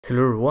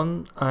Hello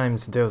everyone, I'm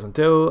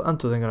Santiago and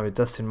today I'm gonna be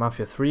testing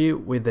Mafia 3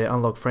 with the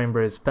unlock frame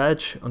rates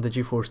patch on the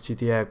GeForce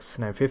GTX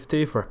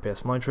 950 for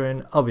FPS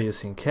monitoring. I'll be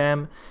using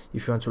cam.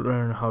 If you want to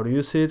learn how to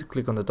use it,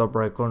 click on the top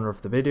right corner of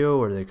the video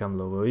where the cam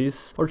logo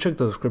is, or check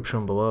the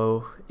description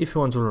below if you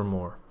want to learn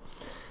more.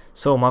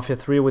 So Mafia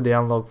 3 with the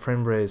unlock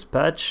frame rates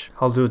patch.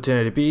 I'll do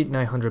 1080p,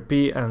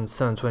 900p and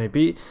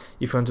 720p.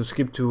 If you want to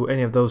skip to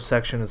any of those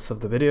sections of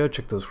the video,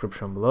 check the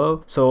description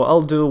below. So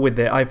I'll do with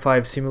the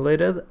i5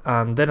 simulated,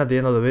 and then at the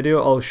end of the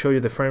video I'll show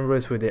you the frame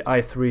rates with the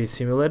i3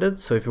 simulated.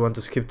 So if you want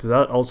to skip to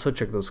that, also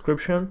check the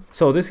description.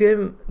 So this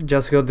game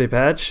just got the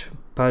patch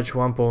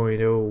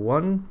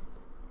 1.01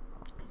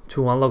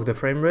 to unlock the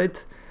frame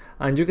rate,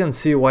 and you can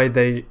see why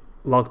they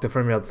lock the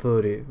frame rate at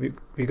 30,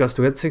 because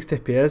to get 60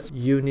 FPS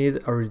you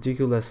need a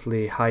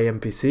ridiculously high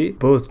MPC.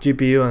 Both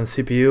GPU and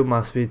CPU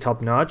must be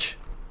top notch.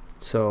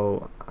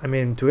 So I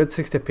mean, to get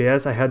 60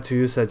 FPS I had to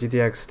use a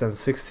GTX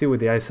 1060 with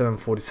the i7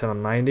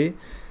 4790,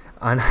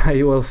 and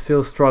I was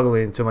still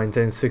struggling to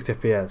maintain 60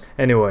 FPS.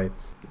 Anyway,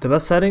 the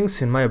best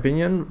settings in my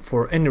opinion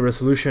for any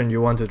resolution you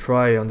want to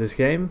try on this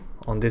game,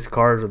 on this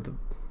card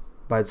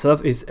by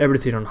itself, is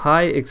everything on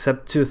high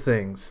except two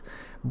things: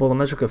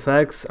 volumetric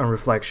effects and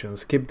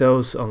reflections. Keep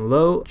those on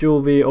low, you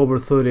will be over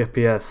 30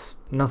 FPS.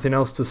 Nothing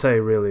else to say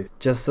really.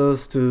 Just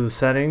those two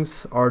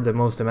settings are the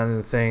most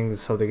demanding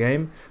things of the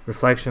game: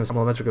 reflections and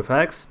volumetric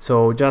effects.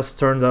 So just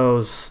turn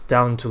those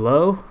down to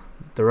low,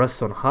 the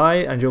rest on high,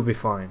 and you'll be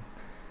fine.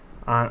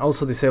 And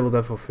also disable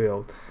depth of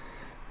field.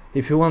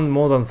 If you want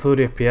more than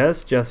 30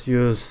 FPS, just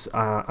use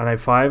an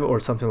i5 or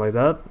something like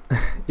that.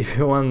 If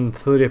you want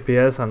 30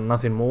 FPS and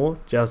nothing more,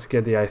 just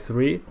get the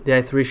i3. The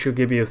i3 should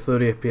give you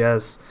 30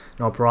 FPS,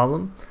 no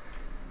problem.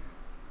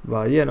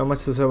 But yeah, not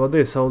much to say about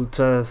this. I'll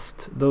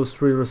test those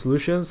three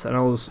resolutions and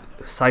I'll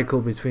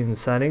cycle between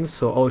settings.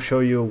 So I'll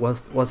show you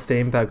what's the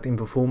impact in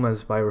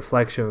performance by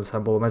reflections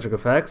and volumetric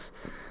effects.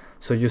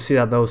 So you see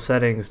that those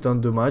settings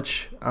don't do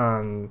much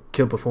and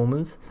kill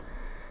performance.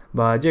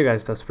 But yeah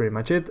guys, that's pretty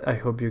much it. I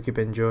hope you keep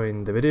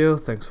enjoying the video.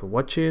 Thanks for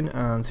watching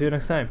and see you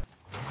next time.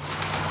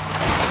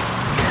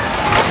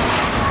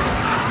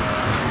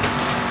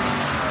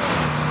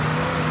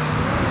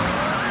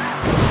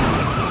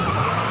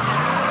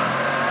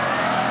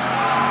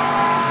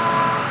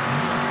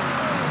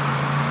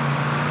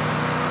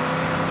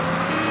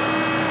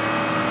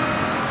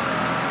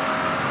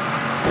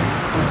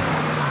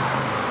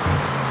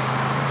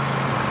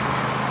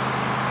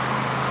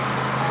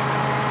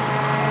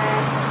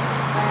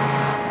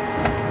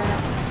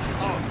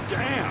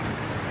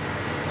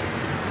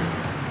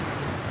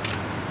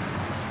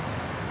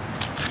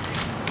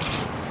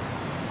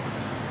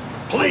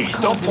 Please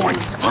don't point.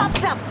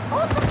 Popped up.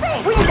 Oh, for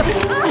face. We need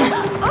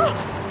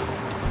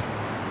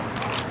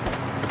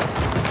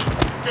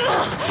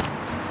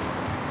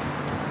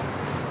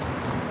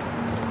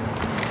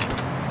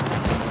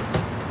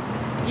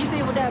to. You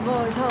see what that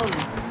boy's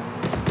holding?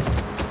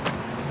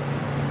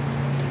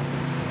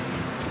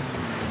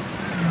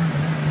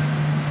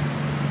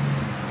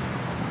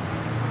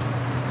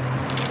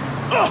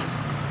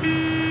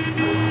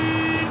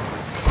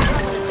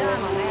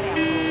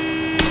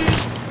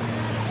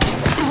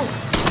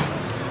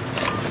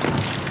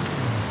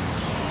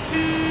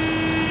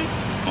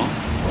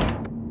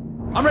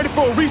 I'm ready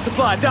for a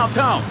resupply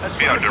downtown.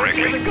 Yeah,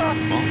 directly.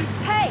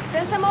 Hey,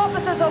 send some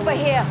officers over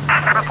here.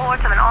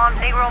 Reports of an armed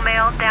Negro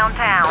male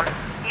downtown.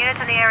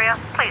 Units in the area,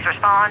 please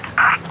respond.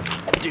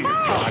 Dear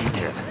God in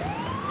heaven.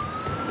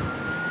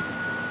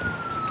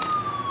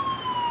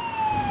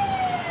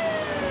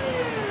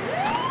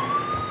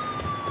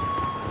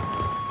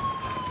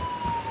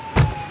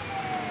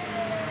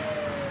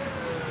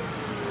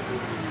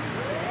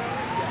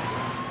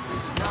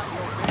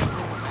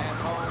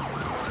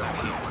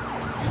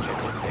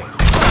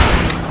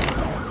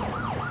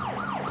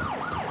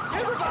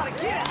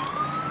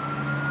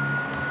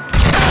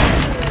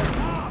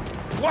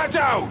 Watch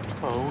out!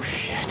 Oh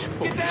shit.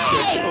 Get down!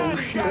 Oh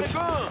shit.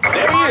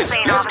 There he is!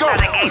 Let's go!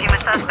 Engaging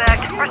with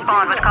suspect.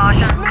 Respond with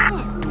caution.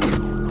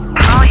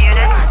 All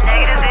units,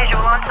 negative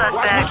visual on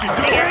suspect.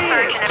 Begin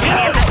search in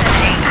immediate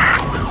vicinity.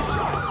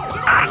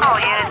 All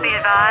units be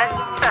advised.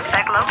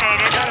 Suspect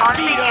located. On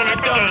scene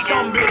units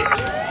engaging.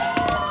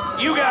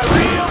 You got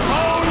real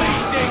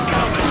police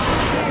incoming!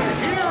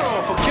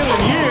 Hero for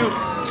killing you!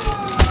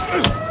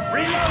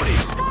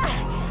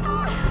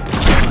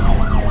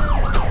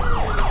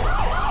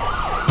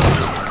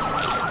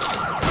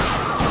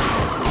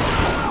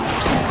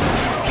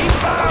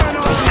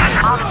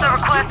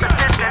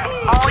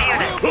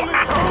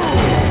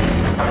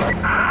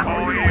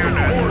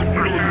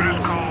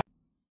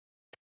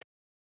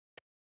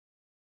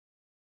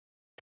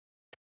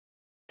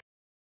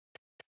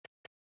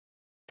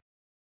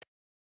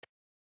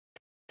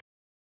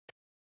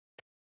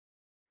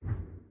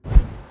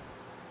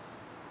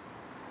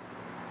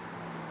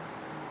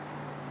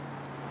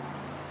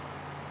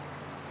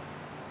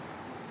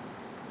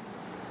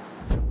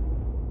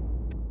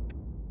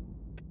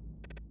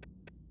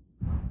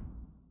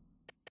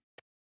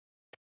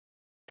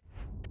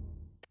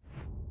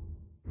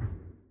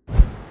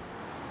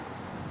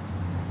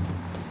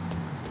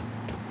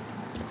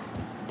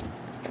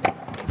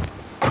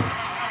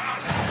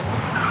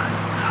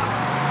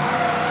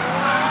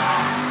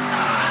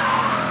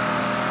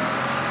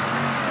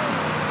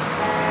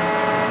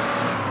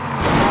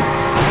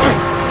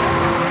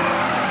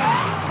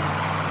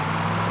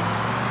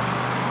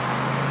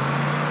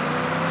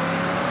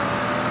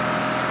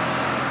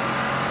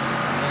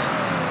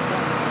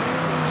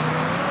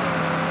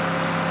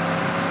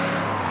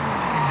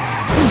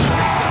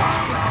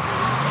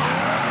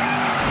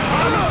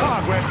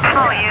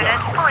 All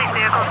units, police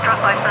vehicle struck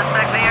by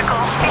suspect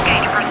vehicle.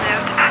 Engage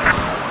pursuit.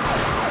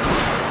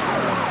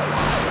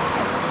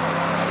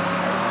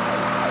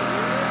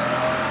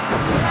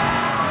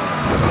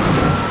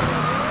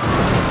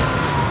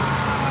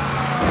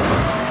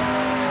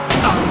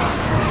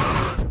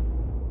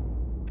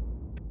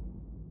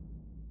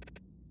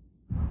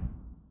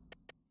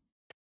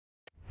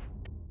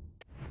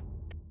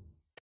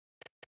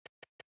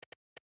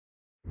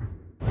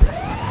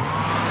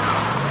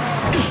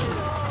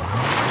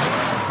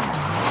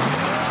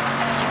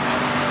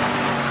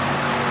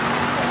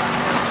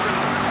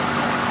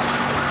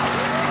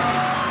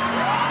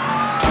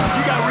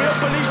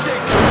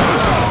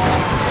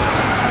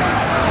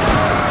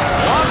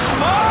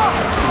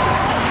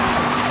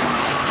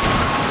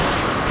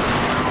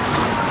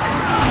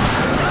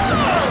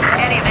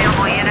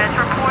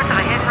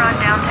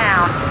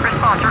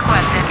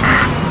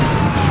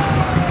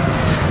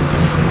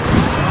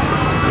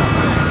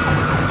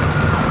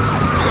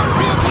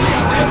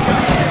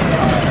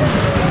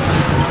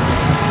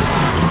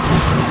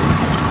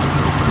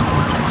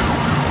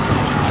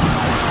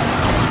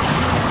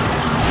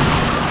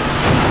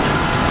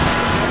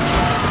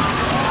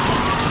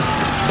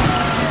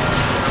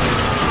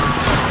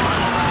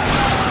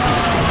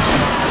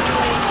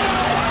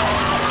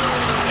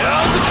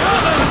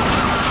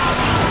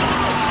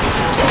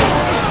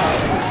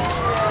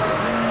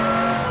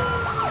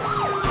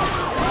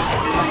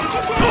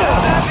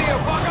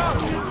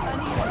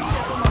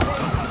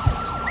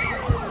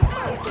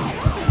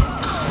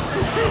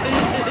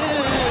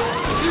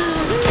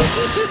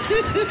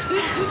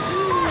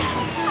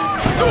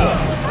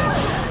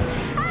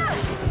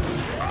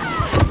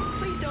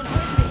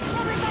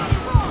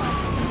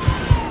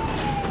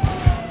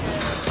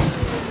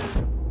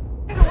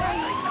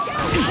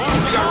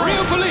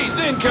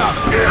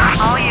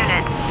 All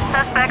units,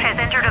 suspect has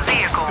entered a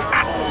vehicle.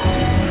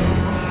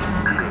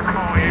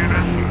 All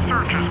units,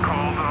 search is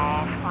called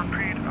off.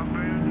 Repeat,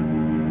 abandoned.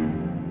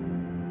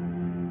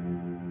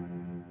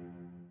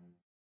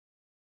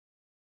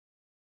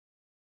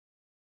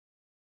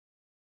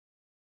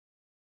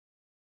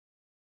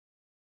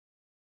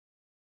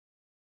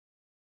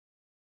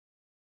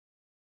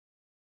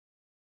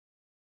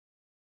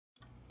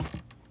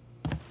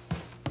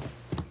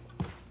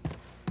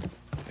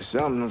 If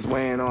something's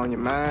weighing on your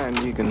mind,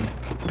 you can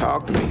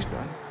talk to me,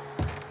 son.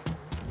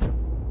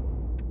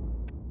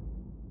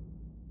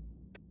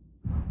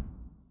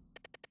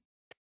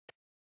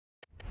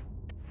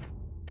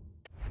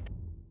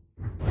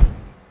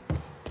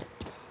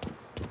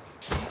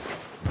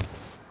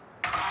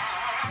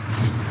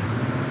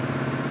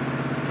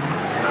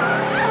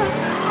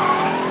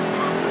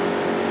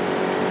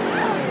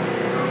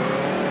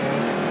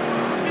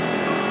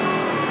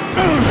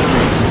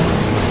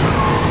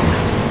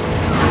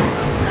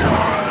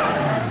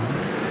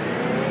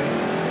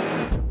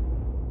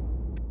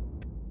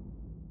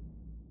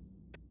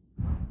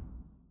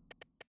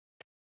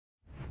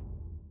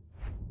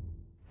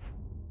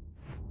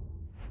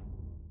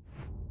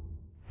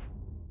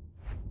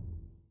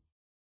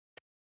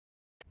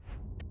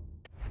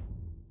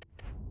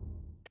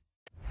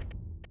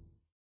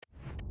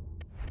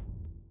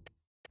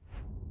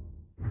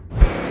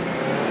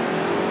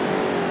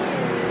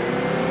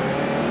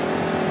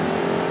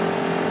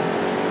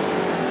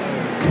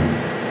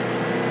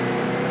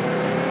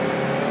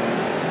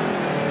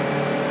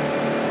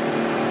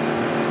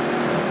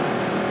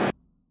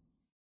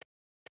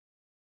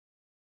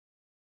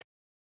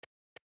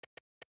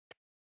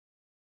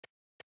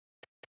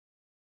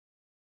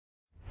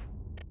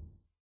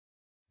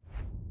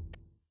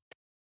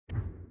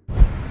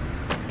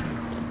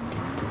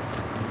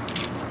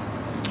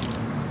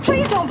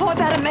 Please don't point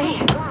that at me!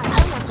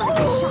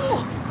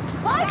 Oh.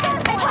 Why is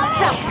that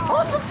hot?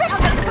 Oh, for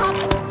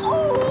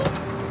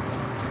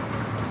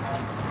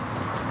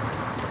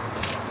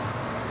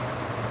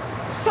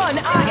Son,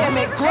 I am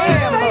a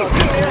grandma!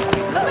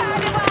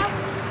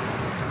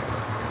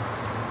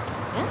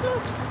 That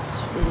looks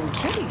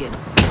intriguing.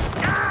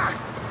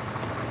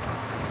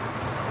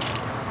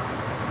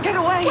 Get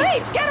away!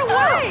 Wait! Get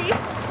away!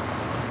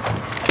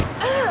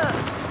 Huh?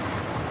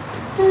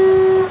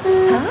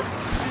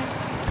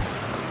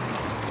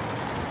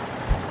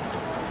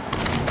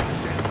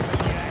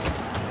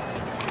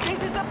 This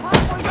is the part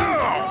where you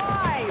drive!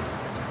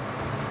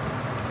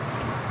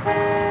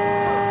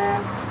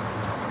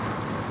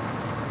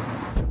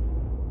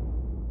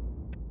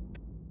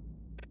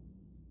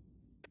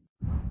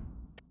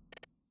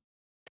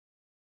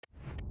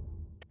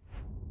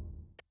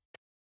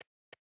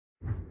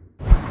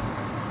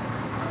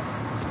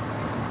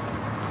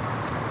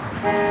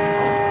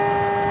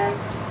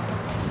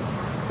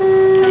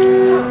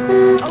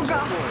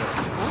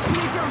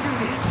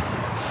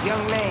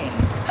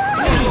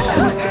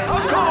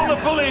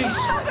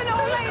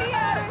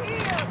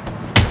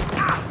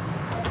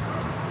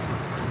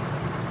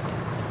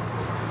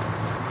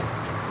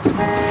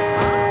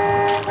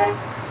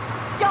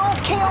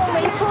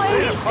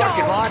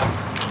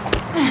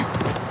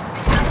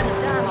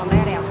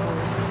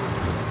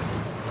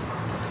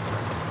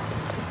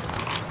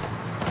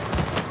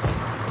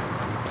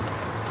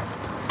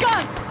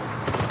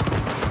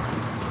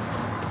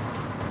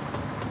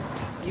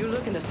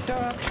 Stir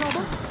up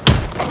trouble?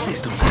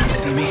 Please don't let him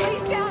see me.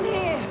 He's down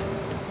here!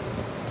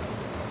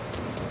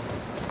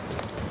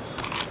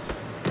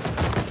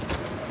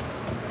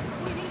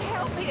 We need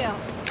help here!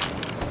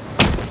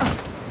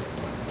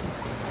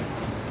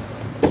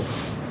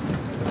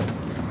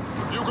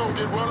 You gonna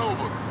get run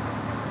over.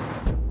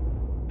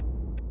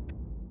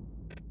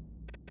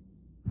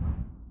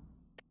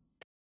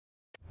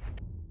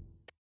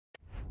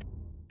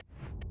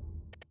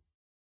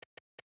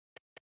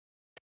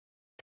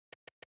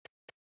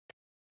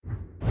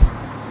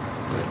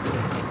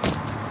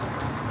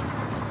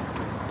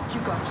 You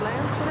got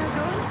plans for that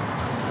gun?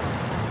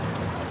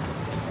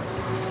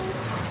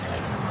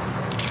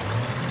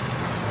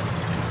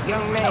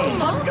 Young man, Oh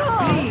my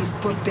God! please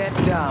put that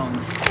down.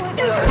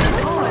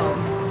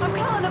 I'm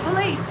calling the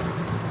police!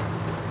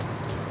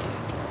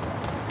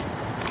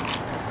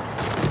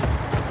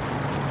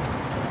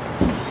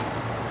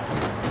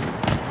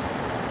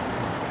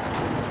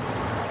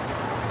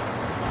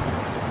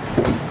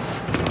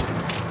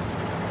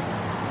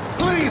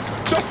 Please,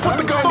 just put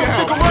the gun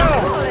down.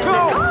 Calling the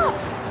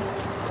cops!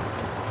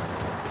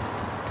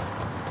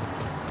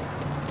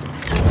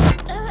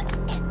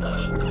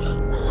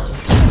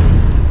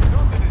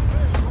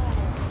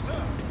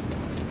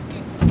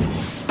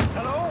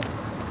 Hello?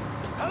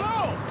 Hello?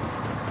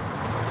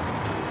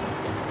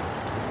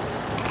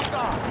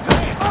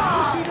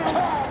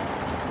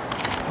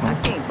 I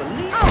can't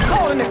believe I'm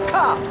calling the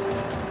cops.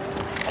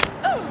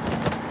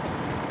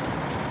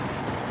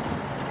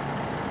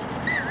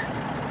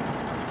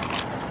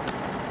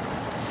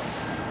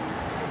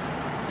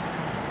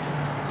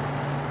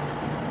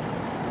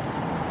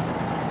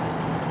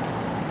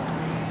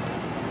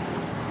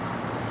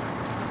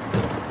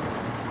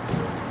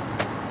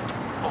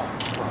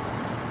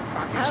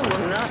 I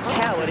will not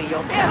cower to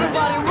your power.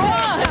 Everybody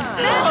run!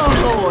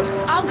 Oh, Lord!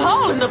 I'm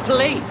calling the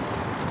police!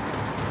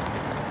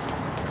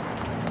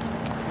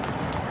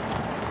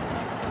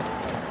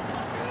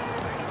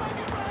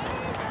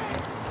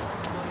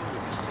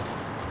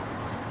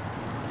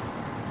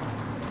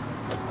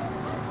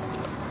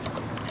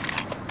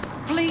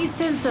 Please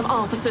send some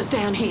officers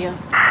down here.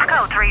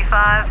 Code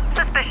 3-5.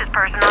 Suspicious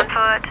person on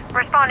foot.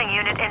 Responding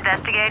unit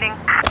investigating.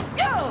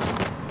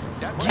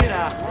 Get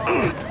out.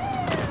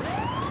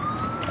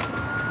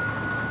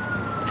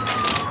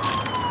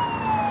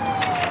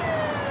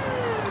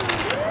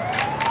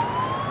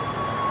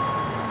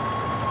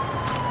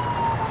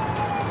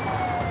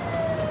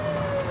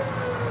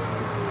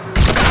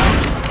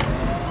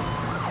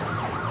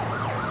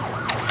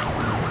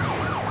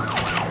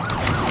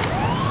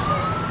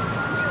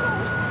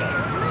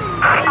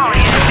 All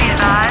units be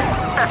advised.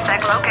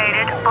 Suspect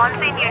located.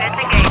 On-scene units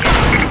engaging.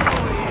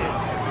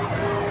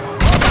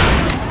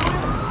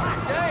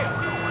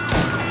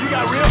 You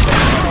got real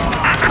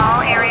bad.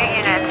 All area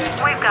units.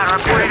 We've got a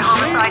reported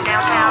homicide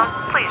downtown.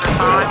 Please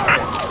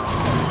respond.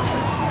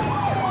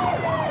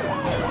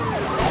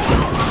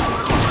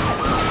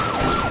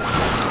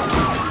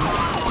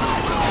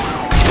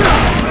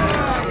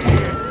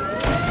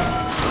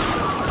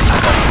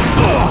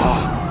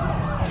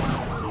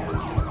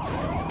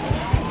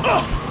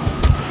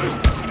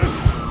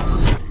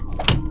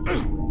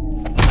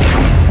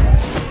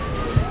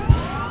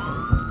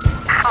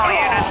 All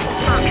units.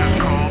 Search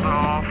is called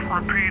off.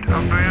 Repeat,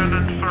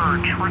 abandoned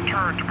search.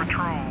 Return to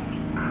patrol.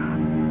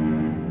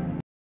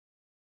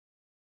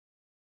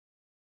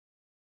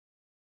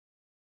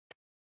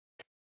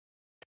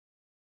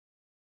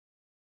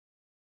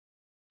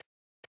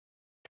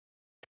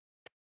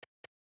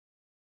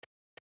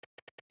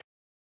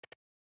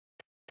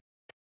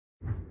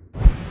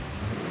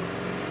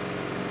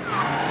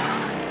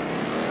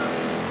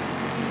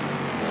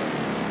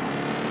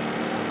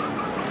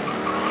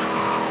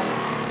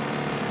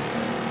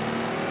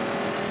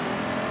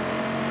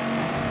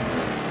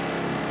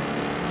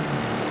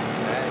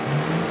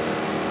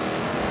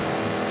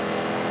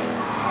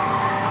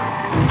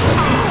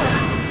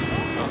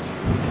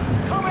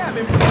 Come at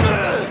me.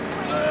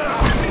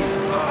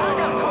 Jesus, I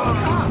gotta call the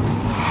cops.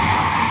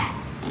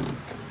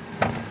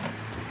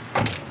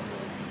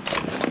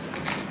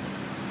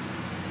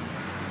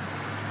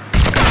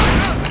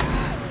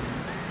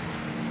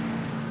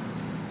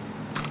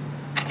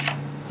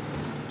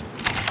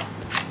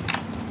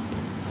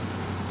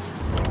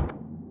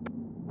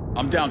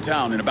 I'm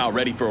downtown and about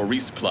ready for a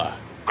resupply.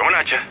 Going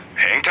at you.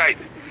 Hang tight.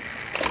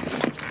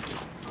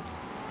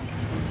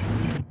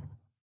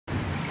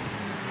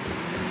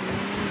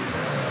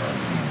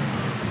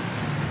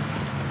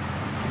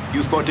 You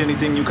spot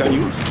anything you can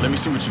use? Let me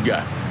see what you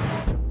got.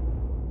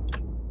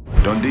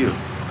 Done deal.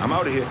 I'm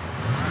out of here.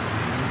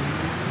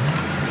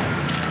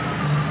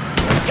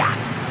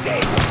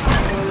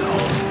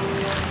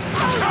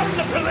 Trust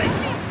the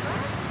police.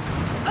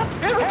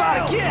 Everybody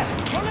get.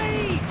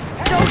 Police.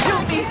 Don't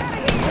shoot me!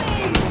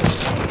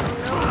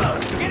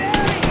 Get out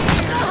of here.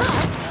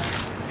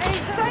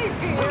 Ain't safe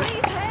here!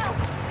 Please help!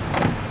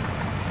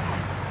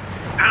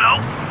 Hello?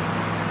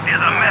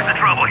 There's a mess of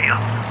trouble here.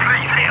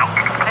 Please help.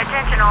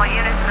 Attention all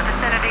units in the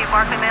vicinity of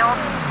Barkley Mills.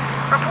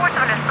 Reports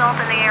of an assault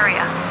in the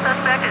area.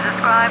 Suspect is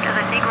described as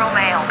a Negro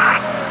male.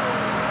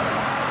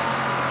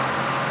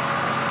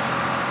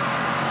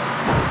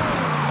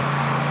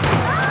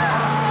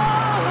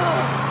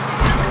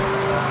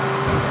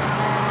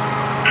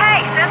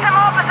 Hey, send some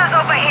officers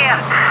over here.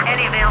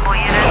 Any available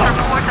units,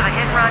 reports of a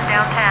hit run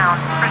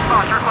downtown.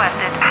 Response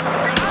requested.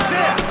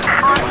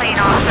 On scene,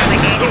 officers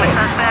engaging with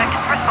suspect.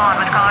 Respond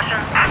with caution.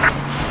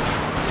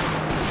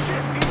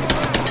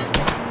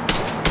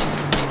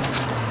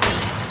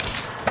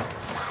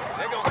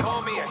 They're gonna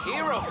call me a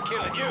hero for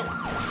killing you.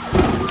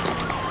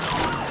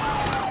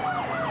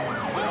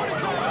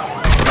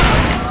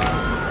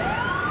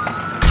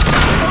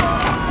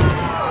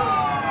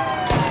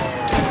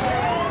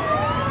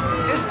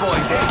 This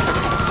boy's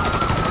history.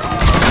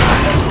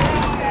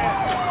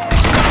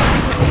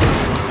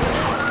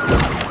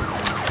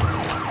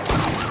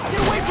 Get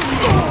away from me!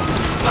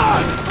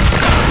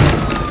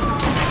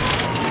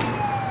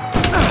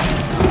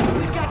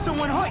 We got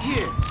someone hot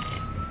here.